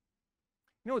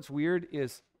know what's weird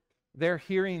is they're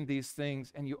hearing these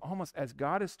things, and you almost, as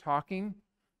God is talking,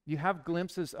 you have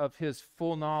glimpses of his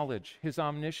full knowledge, his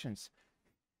omniscience.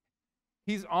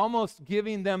 He's almost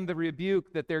giving them the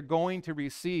rebuke that they're going to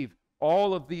receive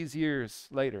all of these years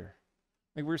later.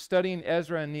 Like, we're studying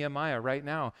Ezra and Nehemiah right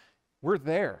now. We're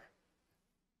there.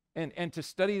 And to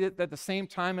study it at the same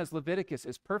time as Leviticus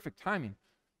is perfect timing.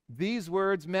 These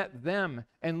words met them,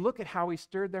 and look at how he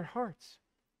stirred their hearts.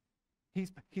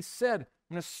 He said,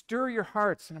 I'm going to stir your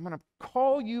hearts, and I'm going to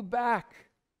call you back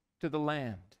to the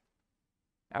land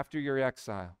after your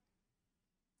exile.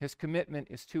 His commitment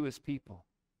is to his people.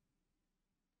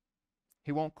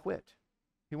 He won't quit.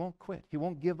 He won't quit. He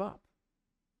won't give up.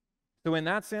 So in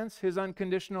that sense, his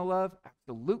unconditional love,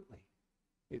 absolutely.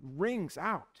 It rings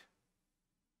out.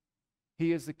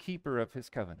 He is the keeper of his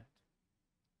covenant.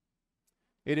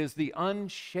 It is the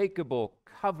unshakable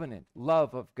covenant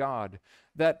love of God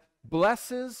that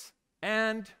blesses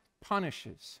and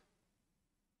punishes.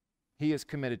 He is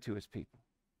committed to his people.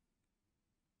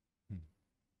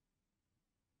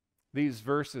 These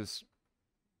verses,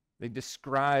 they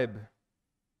describe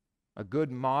a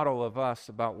good model of us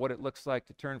about what it looks like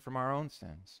to turn from our own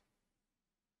sins.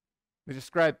 They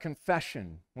describe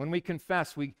confession. When we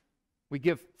confess, we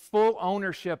give full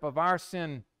ownership of our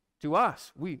sin to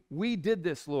us. We did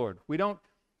this, Lord. We don't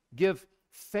give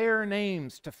fair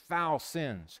names to foul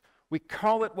sins. We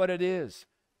call it what it is.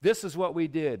 This is what we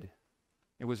did.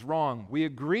 It was wrong. We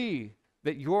agree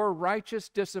that your righteous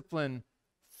discipline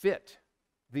fit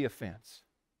the offense.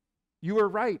 You were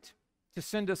right to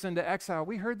send us into exile.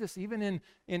 We heard this even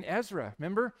in Ezra.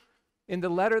 Remember? In the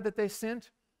letter that they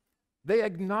sent, they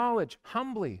acknowledge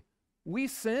humbly, we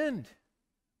sinned.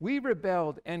 We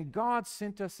rebelled, and God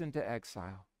sent us into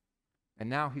exile. And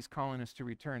now he's calling us to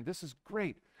return. This is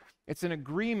great. It's an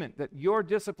agreement that your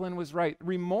discipline was right.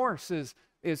 Remorse is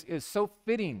so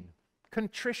fitting.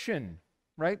 Contrition,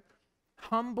 right?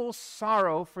 Humble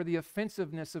sorrow for the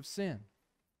offensiveness of sin.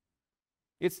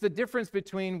 It's the difference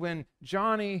between when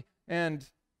Johnny and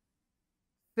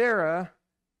Sarah,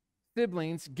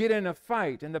 siblings, get in a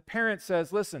fight, and the parent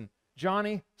says, listen,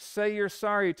 Johnny, say you're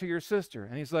sorry to your sister.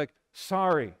 And he's like,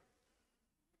 sorry.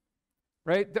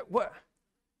 Right?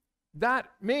 That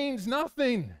means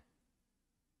nothing.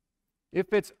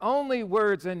 If it's only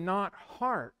words and not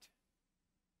heart,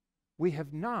 we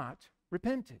have not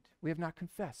repented. We have not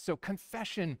confessed. So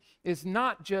confession is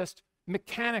not just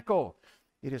mechanical.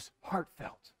 It is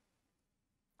heartfelt.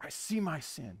 I see my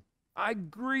sin. I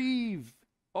grieve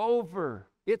over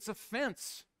its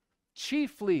offense,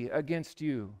 chiefly against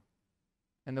you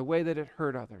and the way that it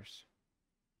hurt others.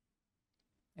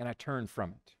 And I turn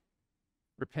from it.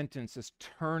 Repentance is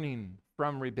turning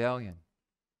from rebellion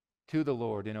to the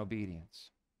Lord in obedience.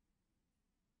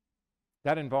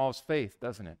 That involves faith,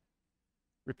 doesn't it?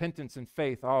 Repentance and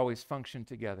faith always function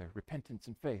together. Repentance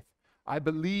and faith. I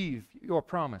believe your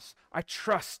promise. I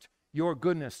trust your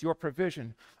goodness, your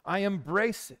provision. I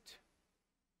embrace it.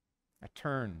 I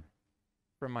turn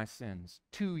from my sins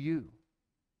to you.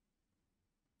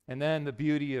 And then the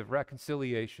beauty of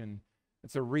reconciliation.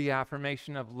 It's a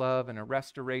reaffirmation of love and a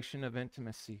restoration of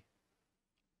intimacy.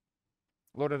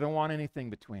 Lord, I don't want anything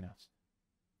between us.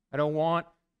 I don't want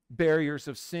barriers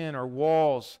of sin or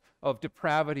walls of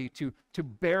depravity to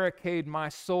barricade my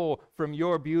soul from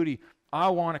your beauty. I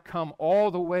want to come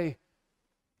all the way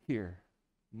here.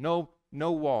 No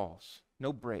walls,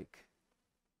 no break.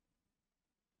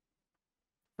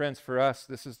 Friends, for us,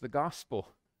 this is the gospel.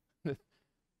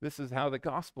 This is how the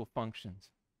gospel functions.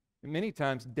 And many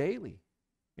times daily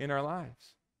in our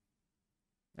lives,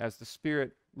 as the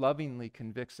Spirit lovingly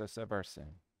convicts us of our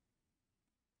sin.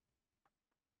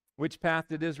 Which path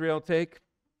did Israel take?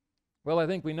 Well, I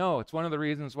think we know. It's one of the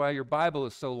reasons why your Bible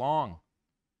is so long.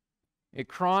 It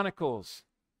chronicles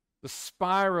the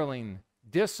spiraling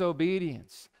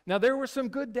disobedience. Now, there were some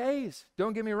good days.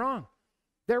 Don't get me wrong.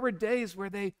 There were days where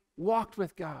they walked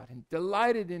with God and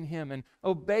delighted in Him and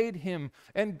obeyed Him.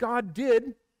 And God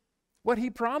did what He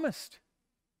promised.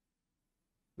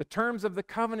 The terms of the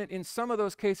covenant in some of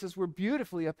those cases were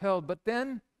beautifully upheld. But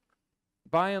then,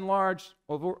 by and large,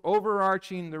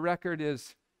 overarching the record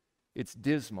is, it's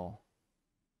dismal.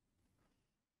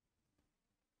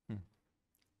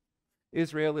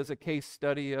 Israel is a case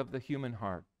study of the human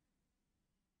heart.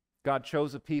 God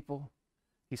chose a people.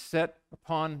 He set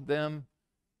upon them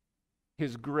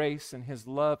His grace and His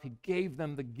love. He gave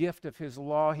them the gift of His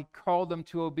law. He called them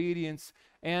to obedience,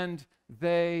 and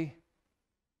they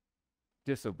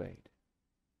disobeyed.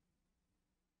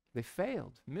 They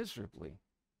failed miserably.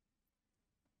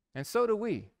 And so do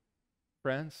we,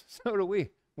 friends. So do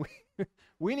we.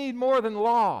 We need more than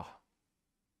law.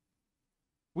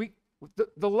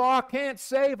 The law can't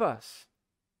save us.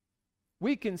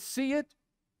 We can see it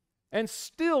and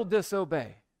still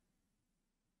disobey.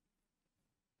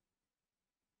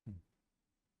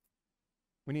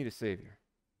 We need a Savior.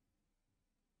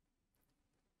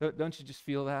 Don't you just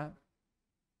feel that?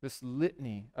 This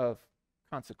litany of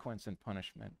consequence and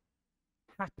punishment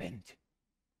happened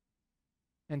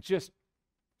and just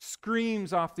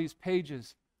screams off these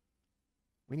pages.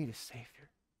 We need a Savior.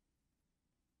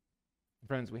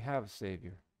 Friends, we have a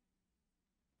Savior.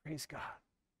 Praise God.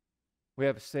 We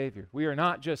have a Savior. We are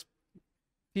not just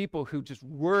people who just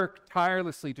work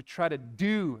tirelessly to try to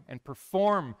do and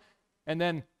perform and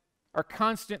then are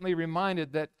constantly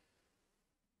reminded that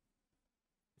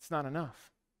it's not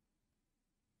enough.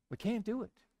 We can't do it.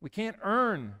 We can't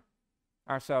earn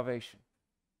our salvation.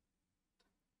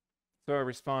 So our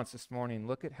response this morning,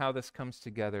 look at how this comes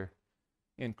together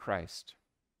in Christ.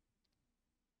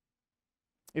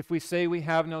 If we say we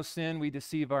have no sin, we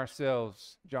deceive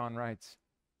ourselves, John writes,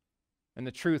 and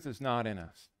the truth is not in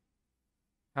us.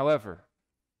 However,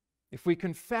 if we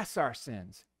confess our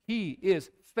sins, He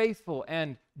is faithful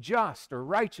and just or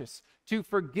righteous to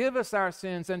forgive us our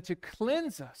sins and to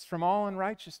cleanse us from all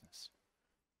unrighteousness.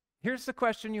 Here's the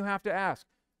question you have to ask.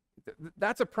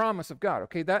 That's a promise of God,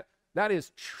 okay? That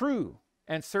is true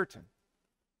and certain.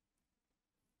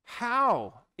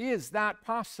 How is that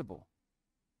possible?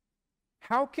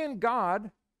 How can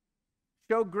God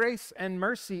show grace and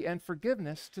mercy and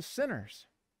forgiveness to sinners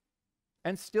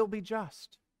and still be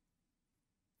just?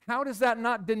 How does that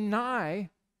not deny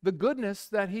the goodness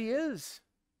that He is?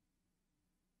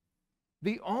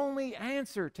 The only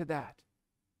answer to that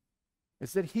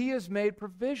is that He has made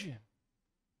provision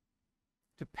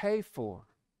to pay for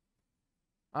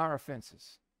our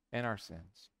offenses and our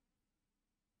sins.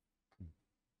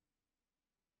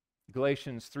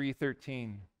 Galatians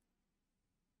 3:13.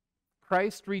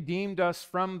 Christ redeemed us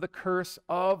from the curse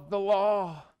of the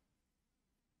law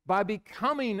by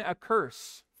becoming a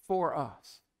curse for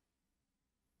us.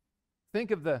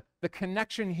 Think of the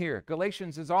connection here.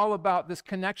 Galatians is all about this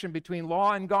connection between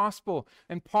law and gospel.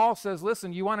 And Paul says,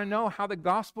 listen, you want to know how the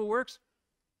gospel works?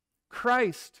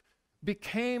 Christ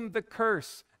became the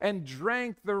curse and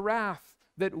drank the wrath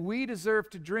that we deserve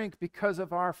to drink because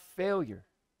of our failure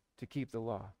to keep the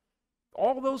law.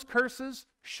 All those curses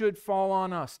should fall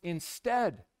on us.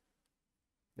 Instead,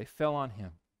 they fell on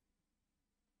him.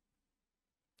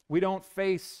 We don't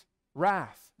face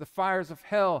wrath. The fires of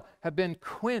hell have been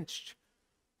quenched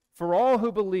for all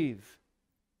who believe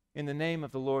in the name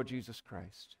of the Lord Jesus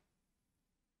Christ.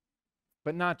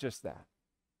 But not just that.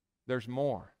 There's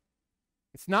more.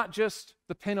 It's not just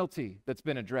the penalty that's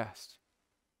been addressed.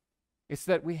 It's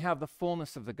that we have the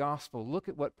fullness of the gospel. Look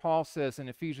at what Paul says in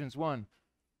Ephesians 1.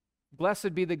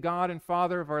 Blessed be the God and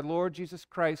Father of our Lord Jesus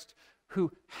Christ,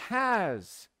 who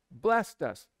has blessed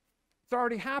us. It's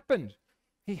already happened.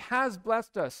 He has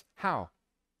blessed us. How?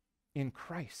 In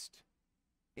Christ.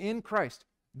 In Christ.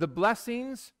 The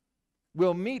blessings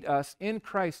will meet us in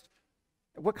Christ.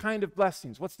 What kind of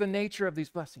blessings? What's the nature of these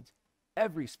blessings?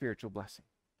 Every spiritual blessing.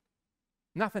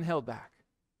 Nothing held back.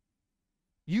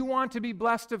 You want to be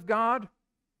blessed of God?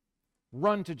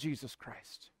 Run to Jesus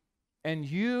Christ. And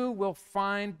you will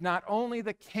find not only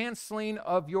the canceling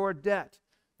of your debt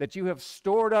that you have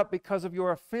stored up because of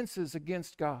your offenses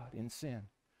against God in sin.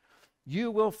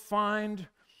 You will find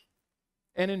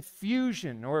an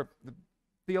infusion, or the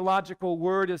theological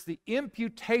word is the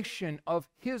imputation of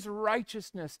his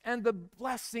righteousness and the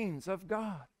blessings of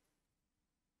God.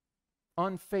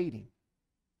 Unfading.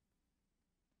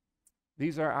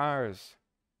 These are ours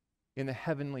in the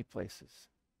heavenly places.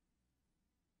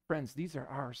 Friends, these are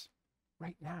ours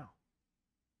right now.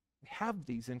 We have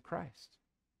these in Christ.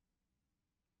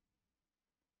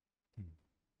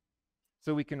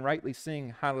 So we can rightly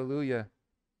sing hallelujah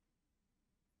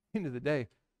into the day.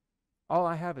 All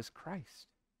I have is Christ.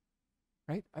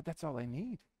 Right? That's all I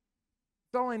need.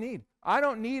 That's all I need. I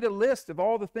don't need a list of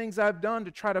all the things I've done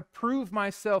to try to prove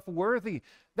myself worthy.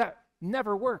 That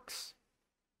never works.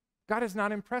 God is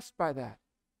not impressed by that.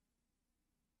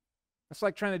 It's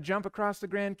like trying to jump across the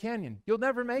Grand Canyon. You'll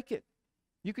never make it.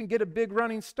 You can get a big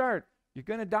running start. You're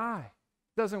going to die.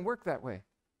 It doesn't work that way.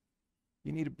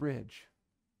 You need a bridge.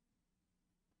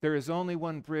 There is only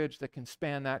one bridge that can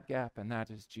span that gap, and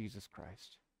that is Jesus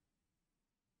Christ.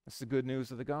 That's the good news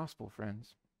of the gospel,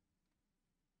 friends.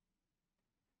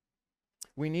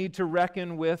 We need to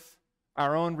reckon with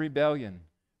our own rebellion.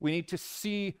 We need to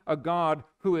see a God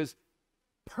who is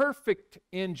perfect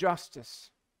in justice.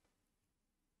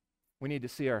 We need to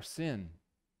see our sin,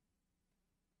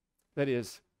 that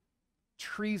is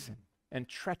treason and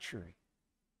treachery.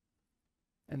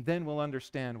 And then we'll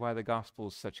understand why the gospel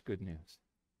is such good news.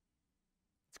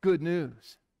 It's good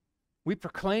news. We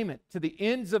proclaim it to the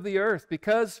ends of the earth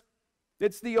because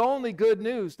it's the only good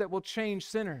news that will change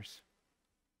sinners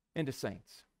into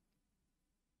saints.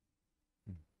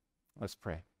 Let's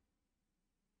pray.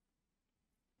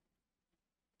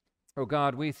 Oh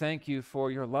God, we thank you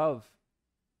for your love.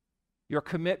 Your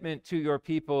commitment to your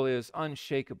people is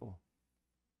unshakable.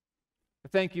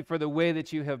 Thank you for the way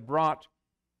that you have brought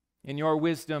in your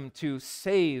wisdom to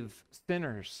save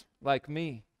sinners like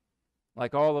me,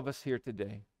 like all of us here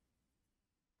today.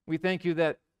 We thank you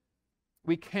that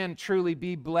we can truly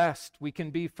be blessed. We can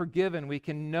be forgiven. We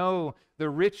can know the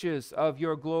riches of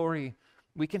your glory.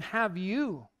 We can have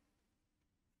you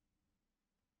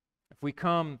if we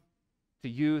come to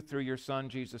you through your Son,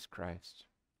 Jesus Christ.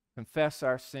 Confess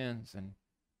our sins and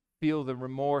feel the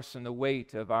remorse and the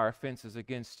weight of our offenses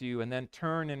against you, and then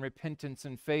turn in repentance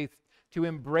and faith to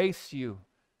embrace you,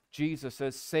 Jesus,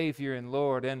 as Savior and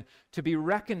Lord, and to be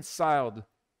reconciled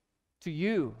to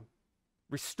you,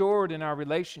 restored in our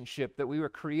relationship that we were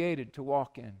created to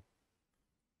walk in.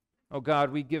 Oh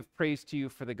God, we give praise to you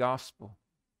for the gospel.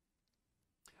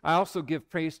 I also give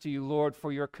praise to you, Lord,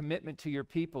 for your commitment to your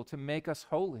people to make us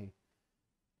holy,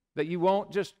 that you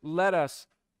won't just let us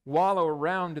wallow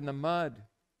around in the mud,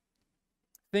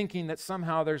 thinking that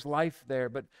somehow there's life there,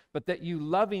 but that you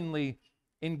lovingly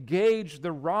engage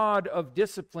the rod of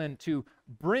discipline to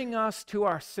bring us to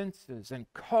our senses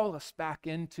and call us back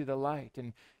into the light.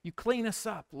 And you clean us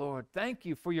up, Lord. Thank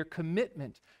you for your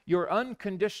commitment. Your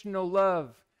unconditional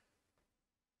love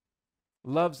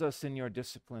loves us in your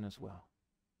discipline as well.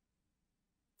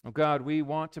 Oh God, we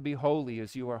want to be holy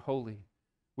as you are holy.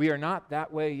 We are not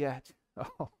that way yet.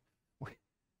 Oh,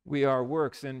 we are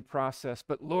works in process.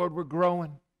 But Lord, we're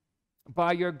growing.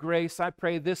 By your grace, I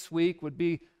pray this week would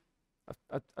be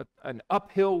an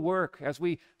uphill work as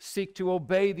we seek to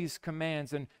obey these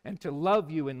commands and to love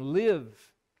you and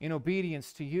live in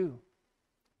obedience to you.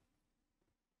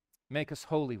 Make us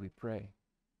holy, we pray.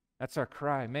 That's our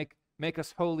cry. Make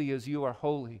us holy as you are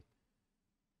holy.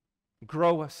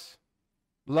 Grow us,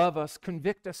 love us,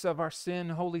 convict us of our sin,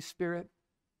 Holy Spirit.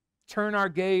 turn our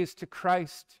gaze to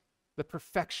Christ, the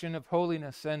perfection of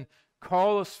holiness, and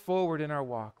call us forward in our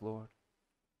walk, Lord.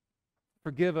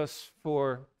 Forgive us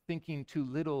for thinking too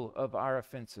little of our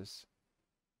offenses.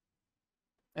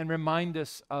 And remind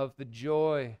us of the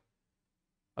joy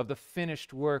of the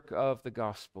finished work of the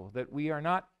gospel, that we are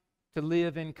not to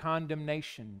live in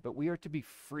condemnation, but we are to be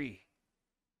free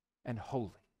and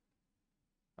holy.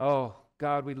 Oh,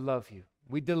 God, we love you.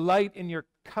 We delight in your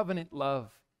covenant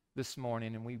love this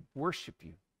morning, and we worship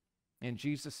you. In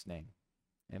Jesus' name,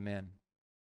 amen.